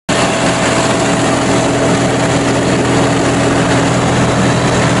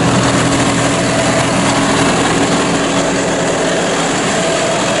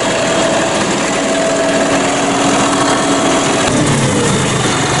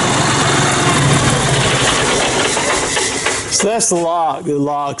So that's the lock that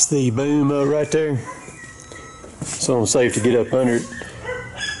locks the boom up right there. So I'm safe to get up under it.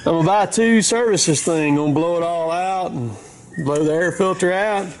 I'm about to service this thing. Gonna blow it all out and blow the air filter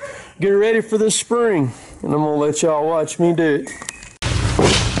out. Get it ready for this spring. And I'm gonna let y'all watch me do it.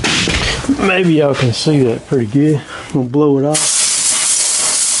 Maybe y'all can see that pretty good. I'm gonna blow it off.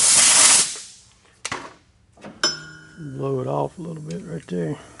 Blow it off a little bit right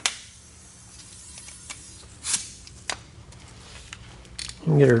there.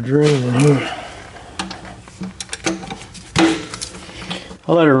 And get her drain in here.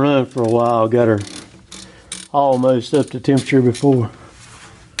 I let her run for a while. Got her almost up to temperature before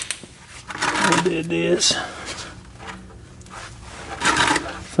I did this.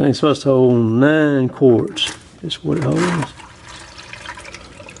 Thing's supposed to hold 9 quarts. That's what it holds.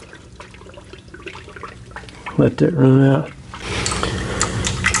 Let that run out.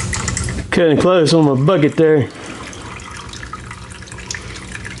 Cutting close on my bucket there.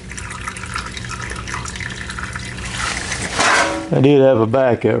 I did have a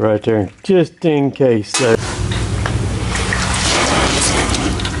backup right there, just in case though.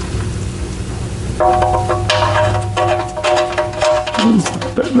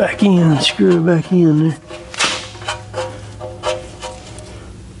 Put it back in, screw it back in there.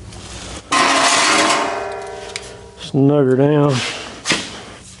 Snug her down.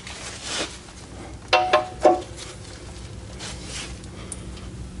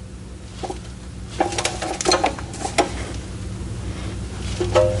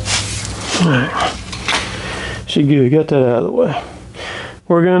 Alright, she good, got that out of the way.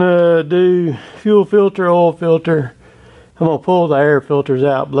 We're gonna do fuel filter, oil filter. I'm gonna pull the air filters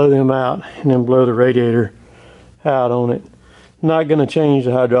out, blow them out, and then blow the radiator out on it. Not gonna change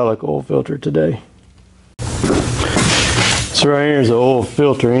the hydraulic oil filter today. So right here is the oil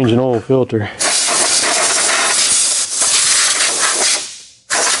filter, engine oil filter.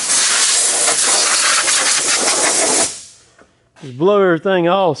 Just blow everything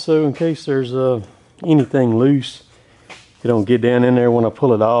off so in case there's anything loose, it don't get down in there when I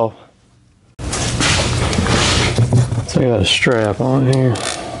pull it off. So I got a strap on here.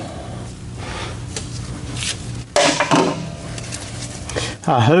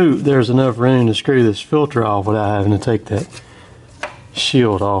 I hope there's enough room to screw this filter off without having to take that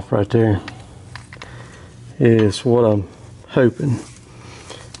shield off right there. Is what I'm hoping,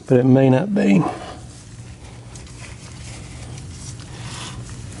 but it may not be.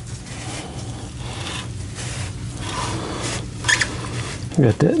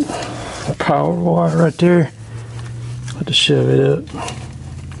 Got that power wire right there. Have to shove it up.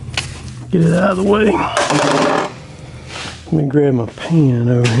 Get it out of the way. Let me grab my pan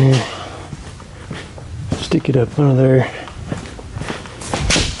over here. Stick it up under there.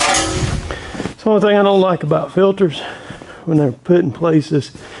 It's the only thing I don't like about filters when they're put in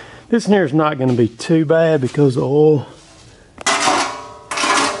places. This in here is not going to be too bad because the oil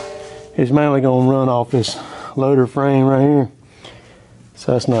is mainly going to run off this loader frame right here.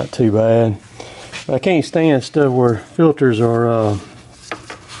 So that's not too bad. But I can't stand stuff where filters are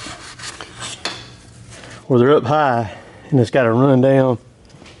where they're up high and it's got to run down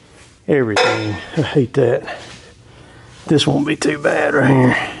everything. I hate that. This won't be too bad right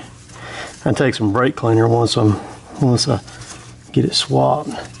here. I take some brake cleaner once I get it swapped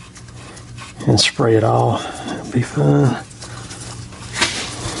and spray it off. It'll be fine.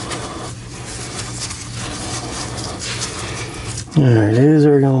 Alright, is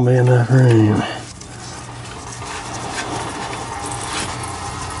there going to be enough room?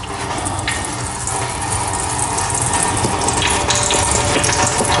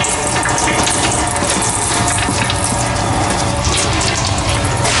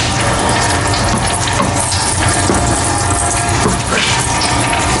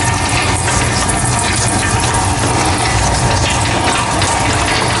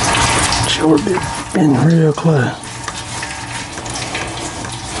 Sure been real close.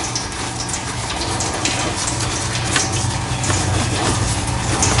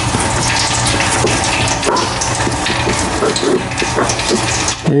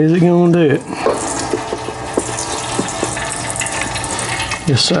 Is it gonna do it?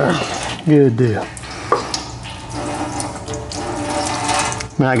 Yes, sir. Good deal.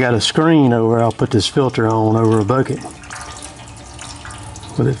 Now I got a screen over. I'll put this filter on over a bucket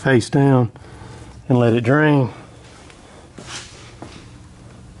with it face down and let it drain.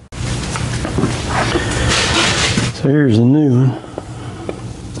 So here's the new one.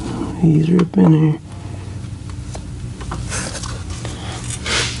 Easier up in here.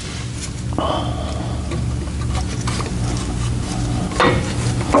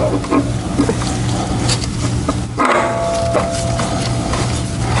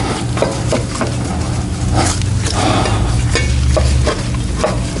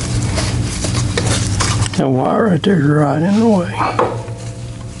 wire right there right in the way.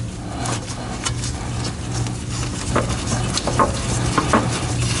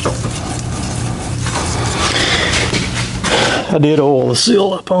 I did oil the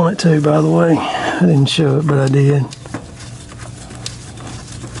seal up on it too, by the way. I didn't show it, but I did.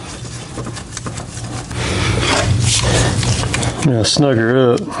 Now snug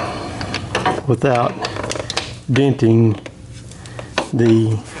her up without denting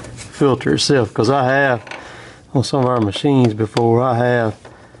the filter itself, because I have on some of our machines before, I have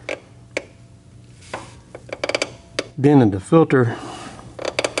dented the filter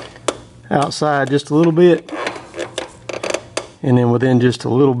outside just a little bit, and then within just a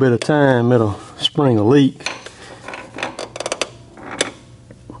little bit of time it'll spring a leak.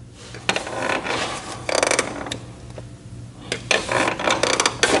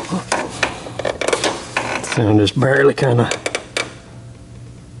 So I'm just barely kind of,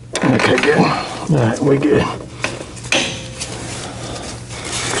 okay, good. All right, we good.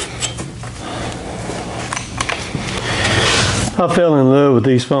 I fell in love with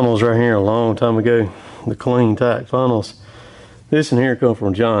these funnels right here a long time ago, the clean tack funnels. This in here come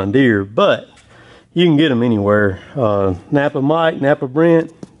from John Deere, but you can get them anywhere. Napa Mike, Napa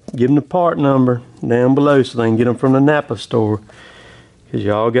Brent, give them the part number down below so they can get them from the Napa store, because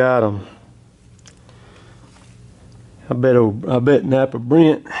y'all got them. I bet Napa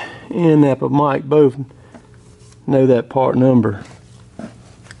Brent and Napa Mike both know that part number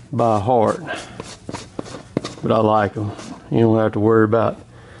by heart. But I like them. You don't have to worry about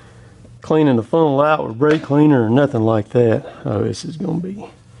cleaning the funnel out with brake cleaner or nothing like that. Oh, this is gonna be,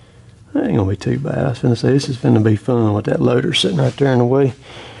 that ain't gonna be too bad. I was gonna say this is gonna be fun with that loader sitting right there in the way.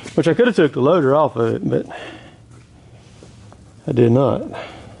 Which I could have took the loader off of it, but I did not.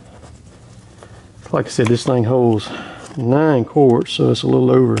 Like I said, this thing holds 9 quarts, so it's a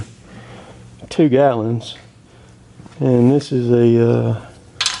little over 2 gallons. And this is a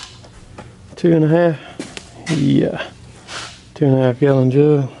 2.5, yeah, 2.5 gallon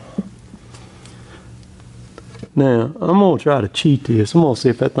jug. Now, I'm gonna try to cheat this. I'm gonna see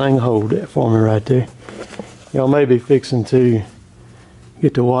if that thing will hold that for me right there. Y'all may be fixing to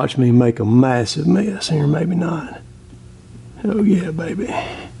get to watch me make a massive mess here, maybe not. Oh yeah, baby.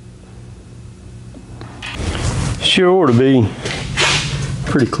 Sure to be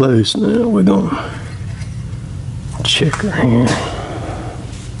pretty close now. We're gonna check her here.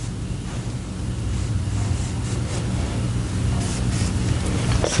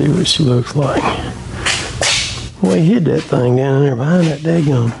 See what she looks like. Well, he hid that thing down there behind that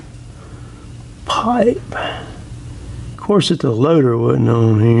daggone pipe. Of course, if the loader wasn't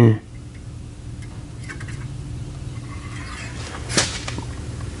on here.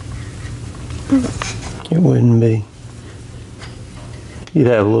 It wouldn't be. You'd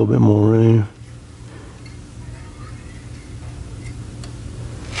have a little bit more room.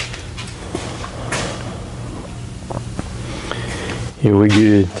 Here we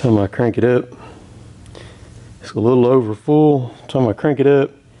good. Time I crank it up. It's a little over full. Time I crank it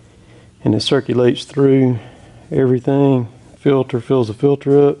up and it circulates through everything. Filter fills the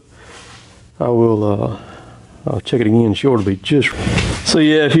filter up. I'll check it again. Sure to be just. So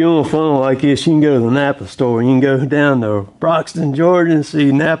yeah, if you want a funnel like this, you can go to the Napa store. You can go down to Broxton, Georgia, and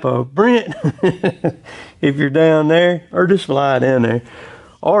see Napa Brent if you're down there, or just fly down there,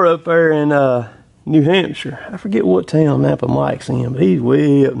 or up there in New Hampshire. I forget what town Napa Mike's in, but he's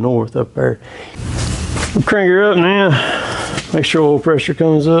way up north up there. We'll crank her up now. Make sure oil pressure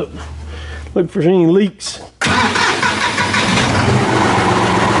comes up. Look for any leaks.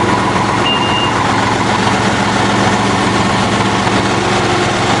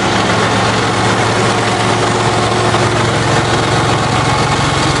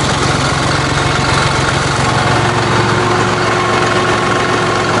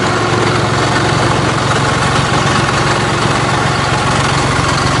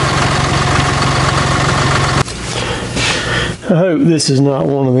 I hope this is not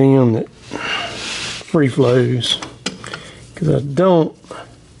one of them that free flows, because I don't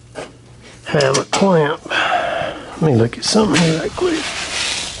have a clamp. Let me look at something here right quick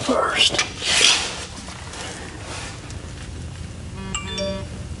first.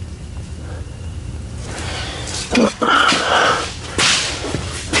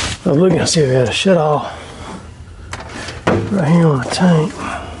 I was looking to see if I had a shut off right here on the tank,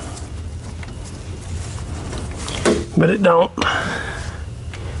 but it don't.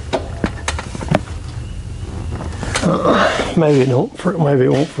 Maybe it don't. Maybe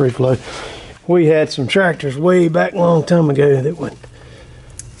it won't free flow. We had some tractors way back a long time ago that would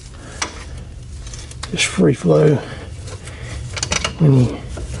just free flow when you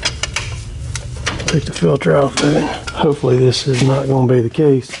take the filter off of it. Hopefully this is not going to be the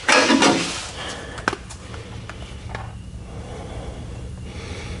case.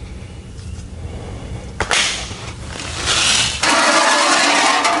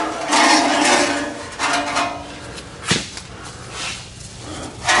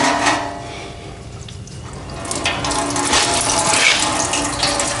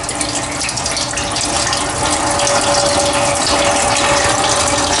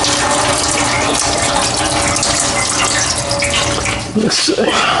 Let's see.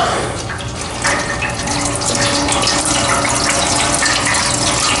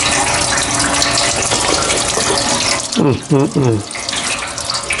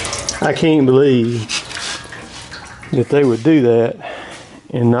 I can't believe that they would do that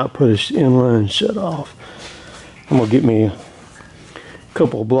and not put an inline shut off. I'm gonna get me a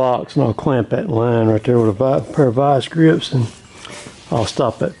couple of blocks and I'll clamp that line right there with a pair of vice grips and I'll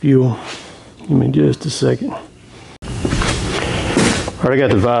stop that fuel. Give me just a second. Alright, I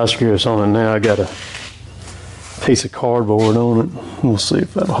got the vice grips on it now. I got a piece of cardboard on it. We'll see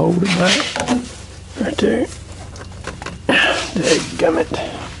if that'll hold it back. Right there. Dadgummit.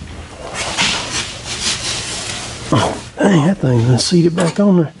 Oh, dang, that thing's gonna seat it back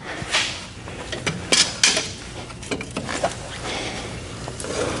on there.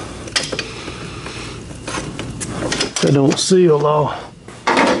 That don't seal though.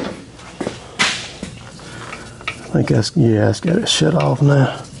 I think that's, yeah, it's got it shut off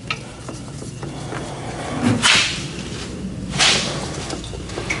now.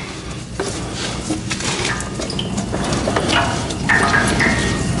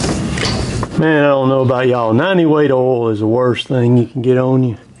 Man, I don't know about y'all. 90 weight oil is the worst thing you can get on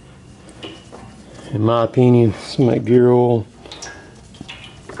you. In my opinion, it's like gear oil.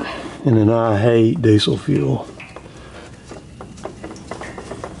 And then I hate diesel fuel.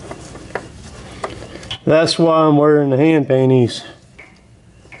 That's why I'm wearing the hand panties.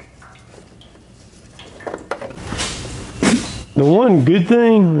 The one good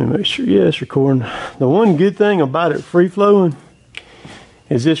thing, let me make sure, yeah, it's recording. The one good thing about it free flowing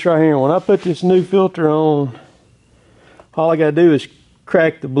is this right here. When I put this new filter on, all I gotta do is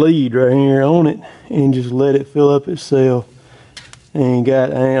crack the bleed right here on it and just let it fill up itself. I don't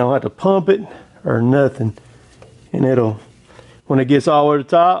have to pump it or nothing. And it'll, when it gets all the way to the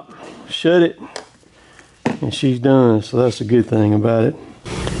top, shut it. And she's done, so that's a good thing about it.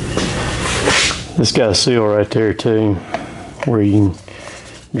 This got a seal right there too, where you can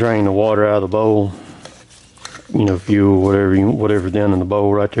drain the water out of the bowl. You know, fuel, whatever down in the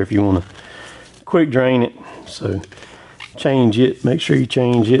bowl right there if you want to quick drain it. So change it, make sure you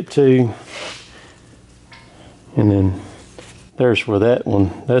change it too. And then there's where that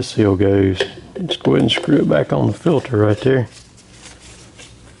seal goes. Just go ahead and screw it back on the filter right there.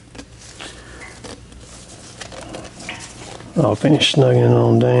 I'll finish snugging it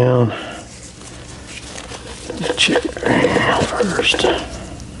on down. Just check it right here first.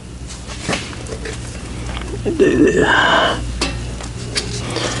 Do this.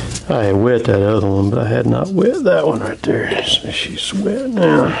 I had wet that other one, but I had not wet that one right there. So she's wet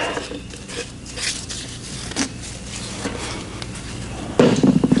now.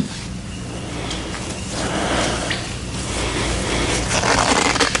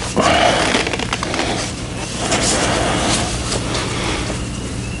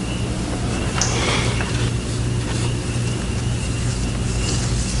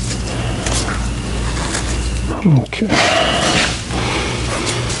 Okay.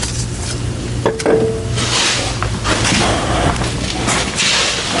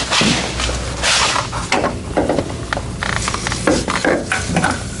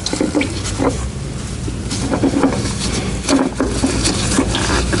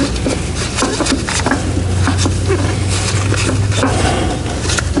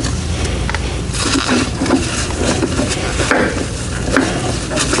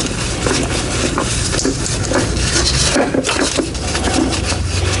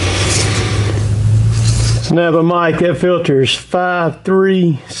 Snapper Mike, that filter is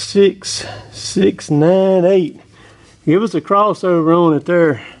 5366698. Give us a crossover on it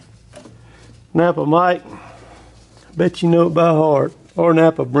there. Napa Mike, I bet you know it by heart. Or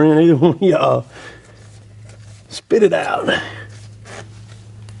Napa Brent, either one of y'all. Spit it out.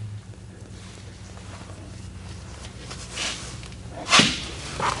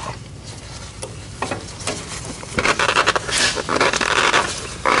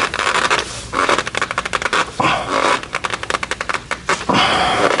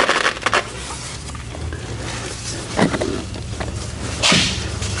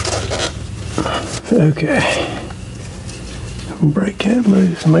 Okay, break that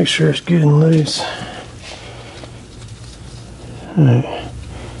loose, make sure it's good and loose. Alright.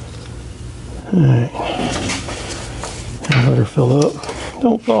 Alright. Let her fill up.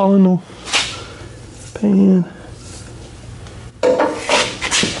 Don't fall in the pan.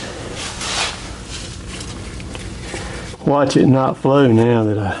 Watch it not flow now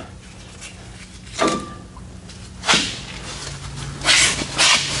that I...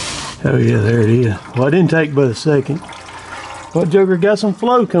 Oh yeah, there it is. Well, it didn't take but a second. Well, Joker got some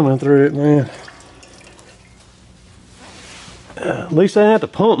flow coming through it, man. At least I didn't have to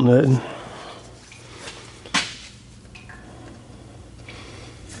pump nothing.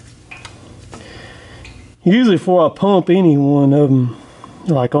 Usually before I pump any one of them,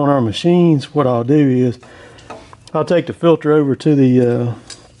 like on our machines, what I'll do is I'll take the filter over to the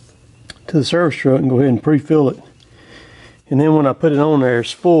service truck and go ahead and pre-fill it. And then when I put it on there,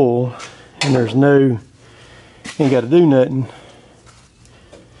 it's full and there's no, ain't got to do nothing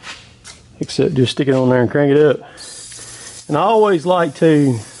except just stick it on there and crank it up. And I always like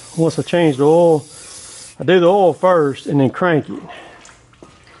to, once I change the oil, I do the oil first and then crank it.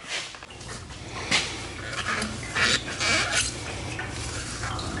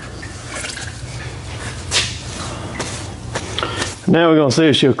 Now we're gonna see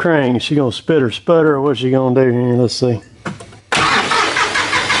if she'll crank. Is she gonna spit or sputter, or what's she gonna do here? Let's see.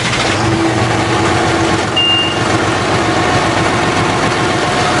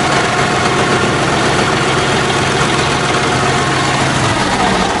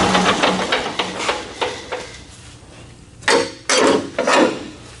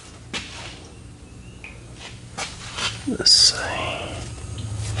 Let's see.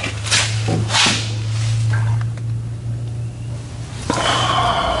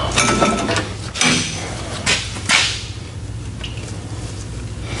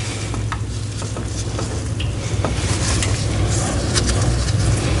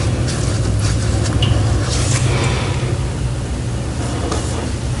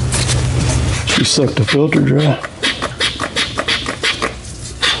 She sucked the filter dry.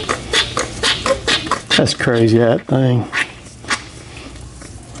 That's crazy, that thing.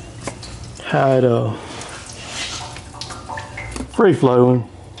 How it free flowing,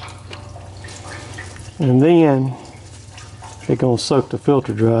 and then they're gonna suck the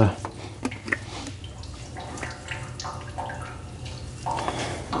filter dry.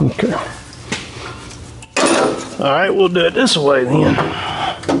 Okay. All right, we'll do it this way then.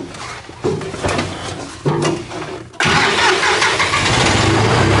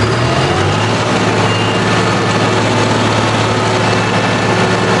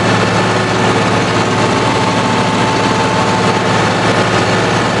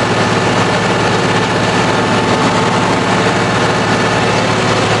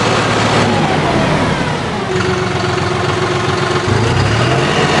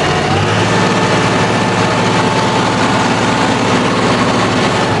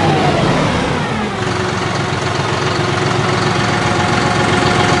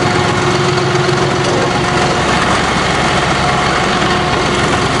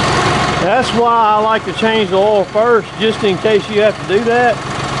 That's why I like to change the oil first, just in case you have to do that.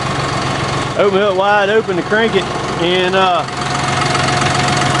 Open it wide open to crank it, and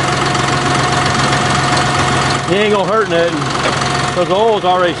it ain't gonna hurt nothing because the oil's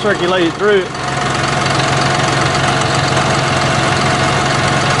already circulated through it.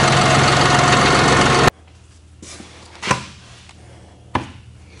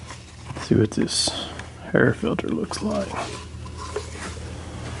 Let's see what this air filter looks like.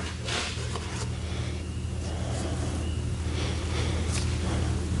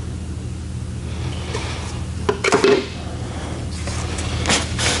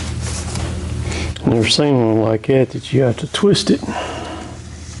 Never seen one like that you have to twist it,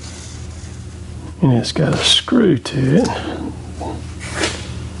 and it's got a screw to it.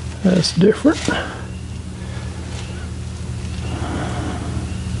 That's different.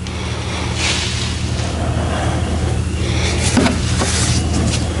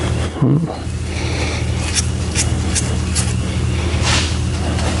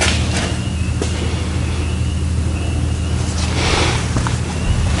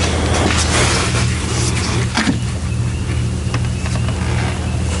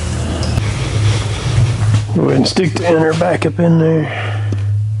 Go ahead and stick the inner back up in there.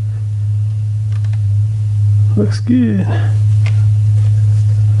 Looks good.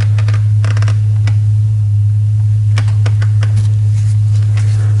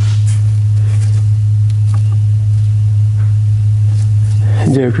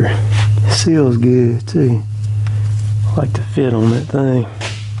 Joker seals good too. I like to fit on that thing.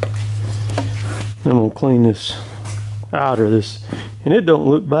 I'm gonna clean this outer, this, and it don't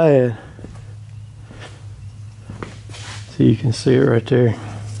look bad. So you can see it right there.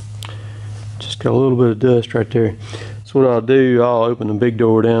 Just got a little bit of dust right there. So what I'll do, I'll open the big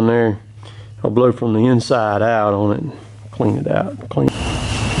door down there. I'll blow from the inside out on it and clean it out.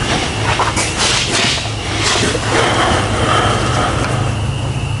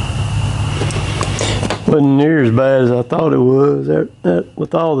 Wasn't near as bad as I thought it was. That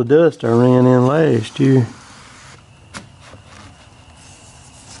with all the dust I ran in last year.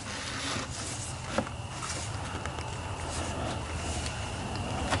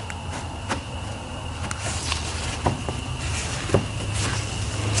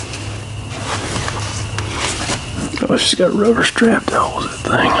 Oh, she's got rubber strap to hold that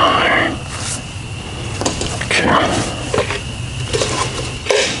thing on there. Okay.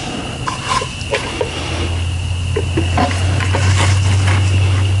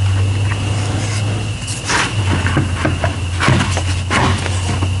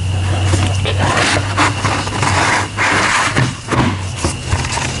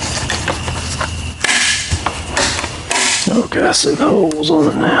 Okay, I see the holes on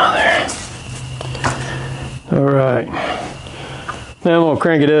it now there. Alright. Now I'm going to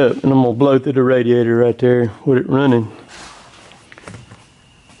crank it up and I'm going to blow through the radiator right there with it running.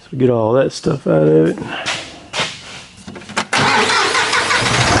 So get all that stuff out of it.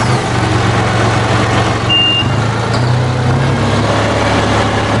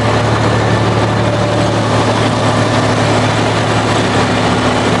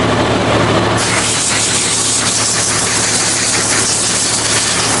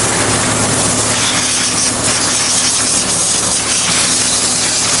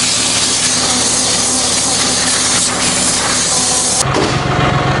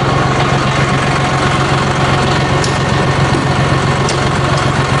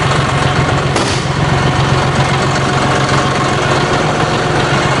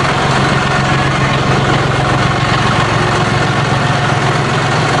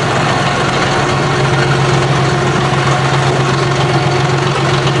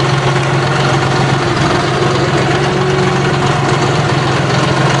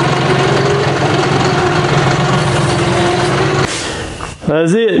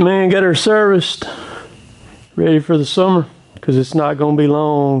 That's it, man. Got her serviced, ready for the summer, because it's not going to be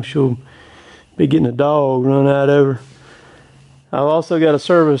long. She'll be getting a dog run out of her. I've also got to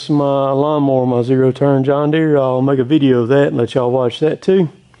service my lawnmower, my zero-turn John Deere. I'll make a video of that and let y'all watch that too.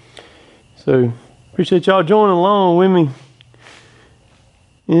 So, appreciate y'all joining along with me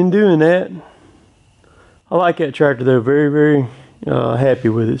in doing that. I like that tractor though. Very, very happy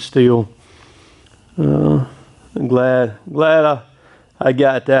with it still. I'm glad I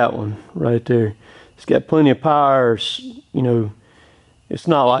got that one right there. It's got plenty of power. You know, it's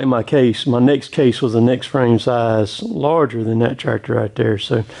not like my case. My next case was the next frame size larger than that tractor right there.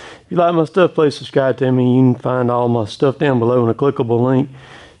 So if you like my stuff, please subscribe to me. You can find all my stuff down below in a clickable link.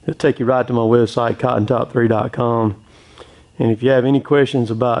 It'll take you right to my website, cottontop3.com. And if you have any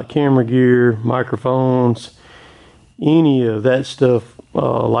questions about camera gear, microphones, any of that stuff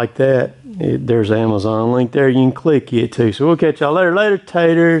like that, there's an Amazon link there. You can click it too. So we'll catch y'all later,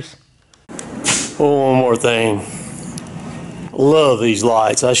 taters. Oh, one more thing. Love these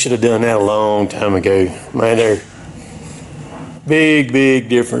lights. I should have done that a long time ago. Man, they're big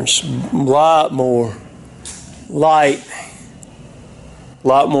difference. A lot more light, a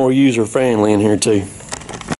lot more user friendly in here too.